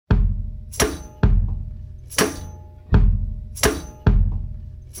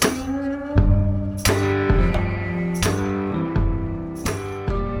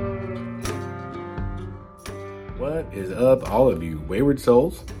is up, all of you wayward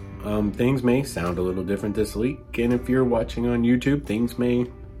souls? Things may sound a little different this week, and if you're watching on YouTube, things may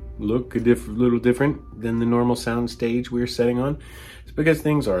look a little different than the normal sound stage we're setting on. It's because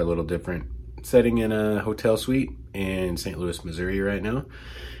things are a little different. Setting in a hotel suite in St. Louis, Missouri right now.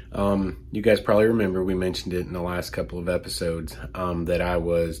 You guys probably remember we mentioned it in the last couple of episodes that I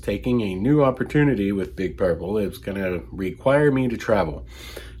was taking a new opportunity with Big Purple. It's going to require me to travel.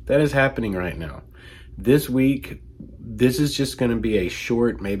 That is happening right now. This week, this is just going to be a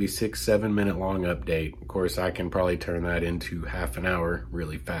short, maybe 6-7 minute long update. Of course, I can probably turn that into half an hour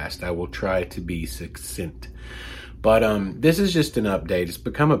really fast. I will try to be succinct. But this is just an update. It's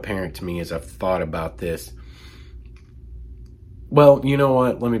become apparent to me as I've thought about this. Well, you know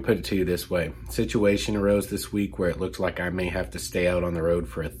what? Let me put it to you this way. Situation arose this week where it looks like I may have to stay out on the road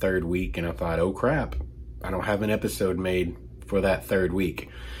for a third week. And I thought, oh crap, I don't have an episode made for that third week.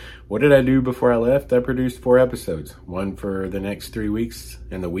 What did I do before I left? I produced 4 episodes. One for the next 3 weeks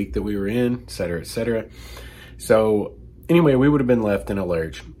and the week that we were in, etc., etc. So anyway, we would have been left in a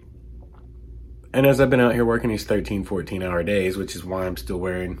lurch. And as I've been out here working these 13, 14-hour days, which is why I'm still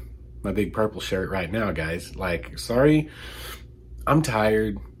wearing my Big Purple shirt right now, guys. Like, sorry, I'm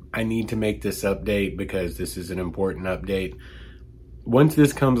tired. I need to make this update because this is an important update. Once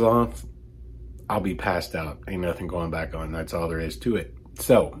this comes off, I'll be passed out. Ain't nothing going back on. That's all there is to it.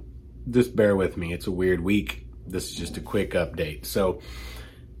 So, just bear with me. It's a weird week. This is just a quick update. So,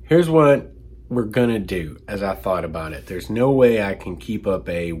 here's what we're gonna do as I thought about it. There's no way I can keep up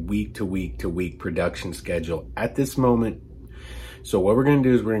a week to week production schedule at this moment. So what we're gonna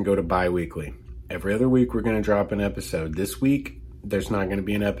do is we're gonna go to bi-weekly. Every other week we're gonna drop an episode. This week there's not gonna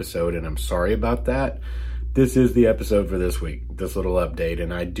be an episode, and I'm sorry about that. This is the episode for this week, this little update,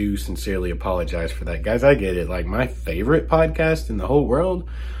 and I do sincerely apologize for that. Guys, I get it. Like, my favorite podcast in the whole world,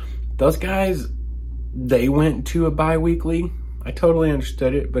 those guys, they went to a bi-weekly. I totally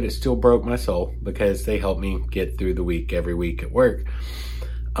understood it, but it still broke my soul because they helped me get through the week every week at work.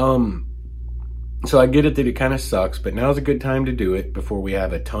 So I get it that it kind of sucks, but now's a good time to do it before we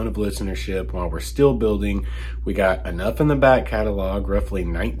have a ton of listenership while we're still building. We got enough in the back catalog, roughly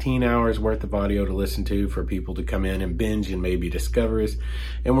 19 hours worth of audio to listen to for people to come in and binge and maybe discover us.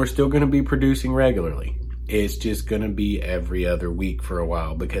 And we're still going to be producing regularly. It's just going to be every other week for a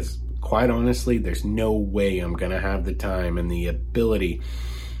while because quite honestly, there's no way I'm going to have the time and the ability.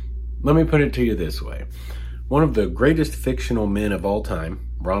 Let me put it to you this way. One of the greatest fictional men of all time,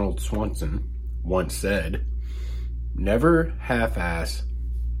 Ronald Swanson, once said, never half-ass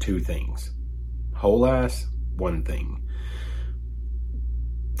 2 things. Whole-ass 1 thing.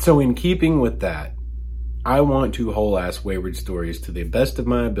 So in keeping with that, I want to whole-ass Wayward Stories to the best of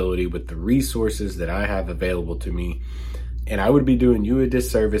my ability with the resources that I have available to me. And I would be doing you a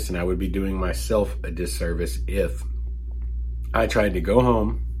disservice, and I would be doing myself a disservice if I tried to go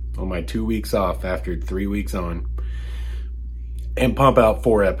home on my 2 weeks off after 3 weeks on and pump out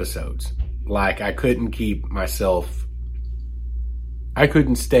 4 episodes. Like, I couldn't keep myself, I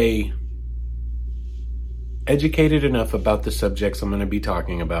couldn't stay educated enough about the subjects I'm going to be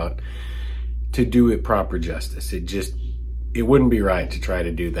talking about to do it proper justice. It wouldn't be right to try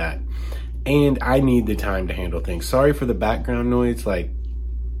to do that. And I need the time to handle things. Sorry for the background noise. Like,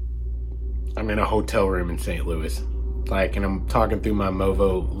 I'm in a hotel room in St. Louis. Like, and I'm talking through my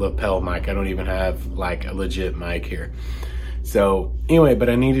Movo lapel mic. I don't even have, like, a legit mic here. So, anyway,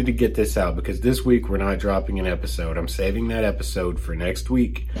 but I needed to get this out because this week we're not dropping an episode. I'm saving that episode for next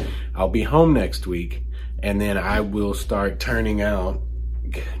week. I'll be home next week. And then I will start turning out.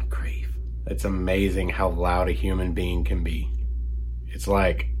 Good grief. It's amazing how loud a human being can be. It's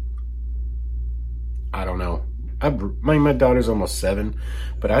like, I don't know. My daughter's almost 7,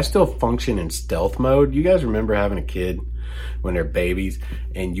 but I still function in stealth mode. You guys remember having a kid when they're babies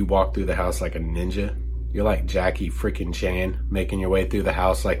and you walk through the house like a ninja? You're like Jackie freaking Chan, making your way through the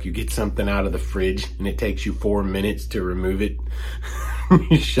house like you get something out of the fridge and it takes you 4 minutes to remove it.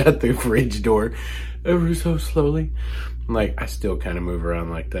 You shut the fridge door ever so slowly. Like, I still kind of move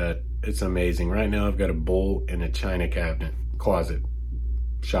around like that. It's amazing. Right now I've got a bowl in a china cabinet, closet,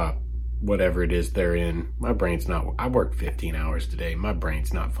 shop, whatever it is they're in. My brain's not, I worked 15 hours today. My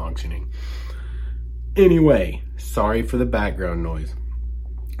brain's not functioning. Anyway, sorry for the background noise,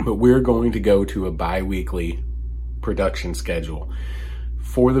 but we're going to go to a bi-weekly production schedule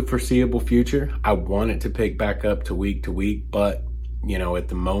for the foreseeable future. I want it to pick back up to week, but you know, at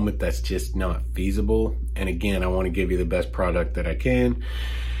the moment that's just not feasible. And again, I want to give you the best product that I can.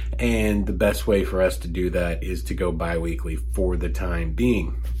 And the best way for us to do that is to go bi-weekly for the time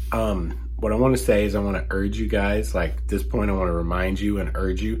being. What I want to say is I want to urge you guys, like at this point, I want to remind you and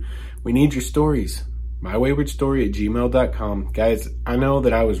urge you, we need your stories. mywaywardstory@gmail.com. Guys, I know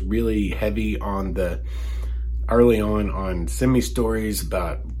that I was really heavy on the early on send me stories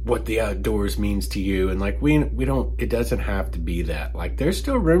about what the outdoors means to you, and like we don't, it doesn't have to be that. Like there's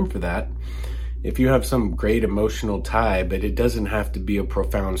still room for that if you have some great emotional tie, but it doesn't have to be a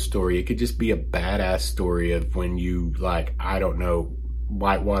profound story. It could just be a badass story of when you, like, I don't know,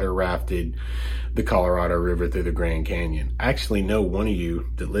 whitewater rafted the Colorado River through the Grand Canyon. I actually know one of you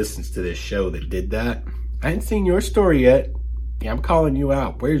that listens to this show that did that. I ain't seen your story yet. Yeah, I'm calling you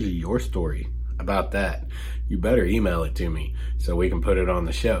out. Where's your story about that? You better email it to me so we can put it on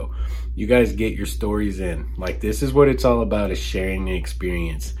the show. You guys get your stories in. Like, this is what it's all about, is sharing the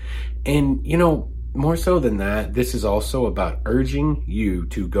experience. And, you know, more so than that, this is also about urging you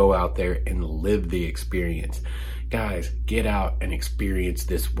to go out there and live the experience. Guys, get out and experience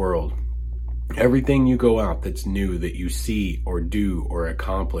this world. Everything you go out that's new, that you see or do or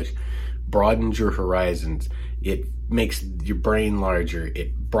accomplish, broadens your horizons. It makes your brain larger.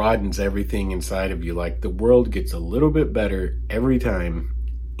 It broadens everything inside of you. Like, the world gets a little bit better every time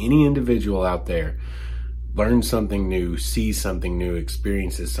any individual out there learns something new, sees something new,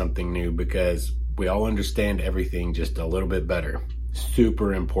 experiences something new, because we all understand everything just a little bit better.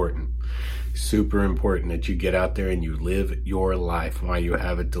 Super important that you get out there and you live your life while you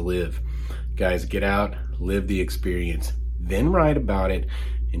have it to live. Guys, get out, live the experience, then write about it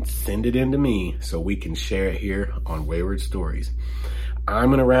and send it in to me so we can share it here on Wayward Stories. I'm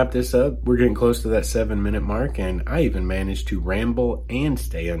going to wrap this up. We're getting close to that 7-minute mark, and I even managed to ramble and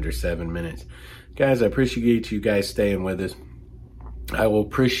stay under 7 minutes. Guys, I appreciate you guys staying with us. I will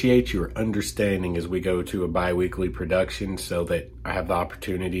appreciate your understanding as we go to a bi-weekly production so that I have the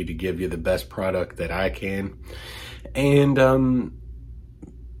opportunity to give you the best product that I can. And,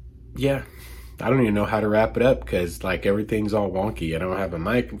 yeah, I don't even know how to wrap it up because, like, everything's all wonky. I don't have a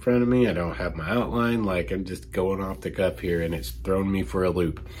mic in front of me. I don't have my outline. Like, I'm just going off the cuff here, and it's thrown me for a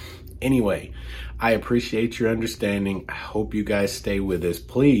loop. Anyway, I appreciate your understanding. I hope you guys stay with us.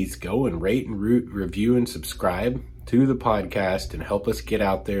 Please go and rate and review and subscribe to the podcast and help us get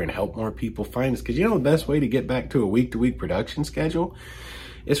out there and help more people find us. Because, you know, the best way to get back to a week-to-week production schedule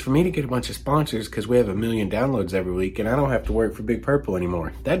is for me to get a bunch of sponsors, because we have 1 million downloads every week and I don't have to work for Big Purple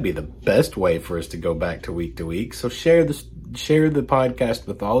anymore. That'd be the best way for us to go back to week. So share the podcast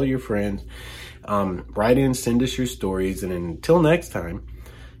with all of your friends. Write in, send us your stories. And until next time,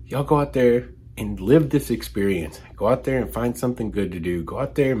 y'all go out there and live this experience. Go out there and find something good to do. Go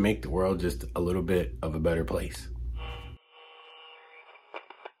out there and make the world just a little bit of a better place.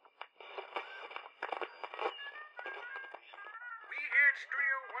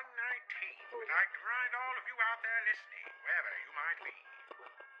 Studio 119 would like to remind all of you out there listening, wherever you might be,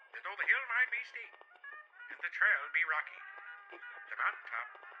 that though the hill might be steep and the trail be rocky, the mountaintop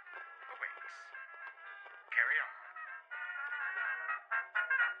awaits. Carry on.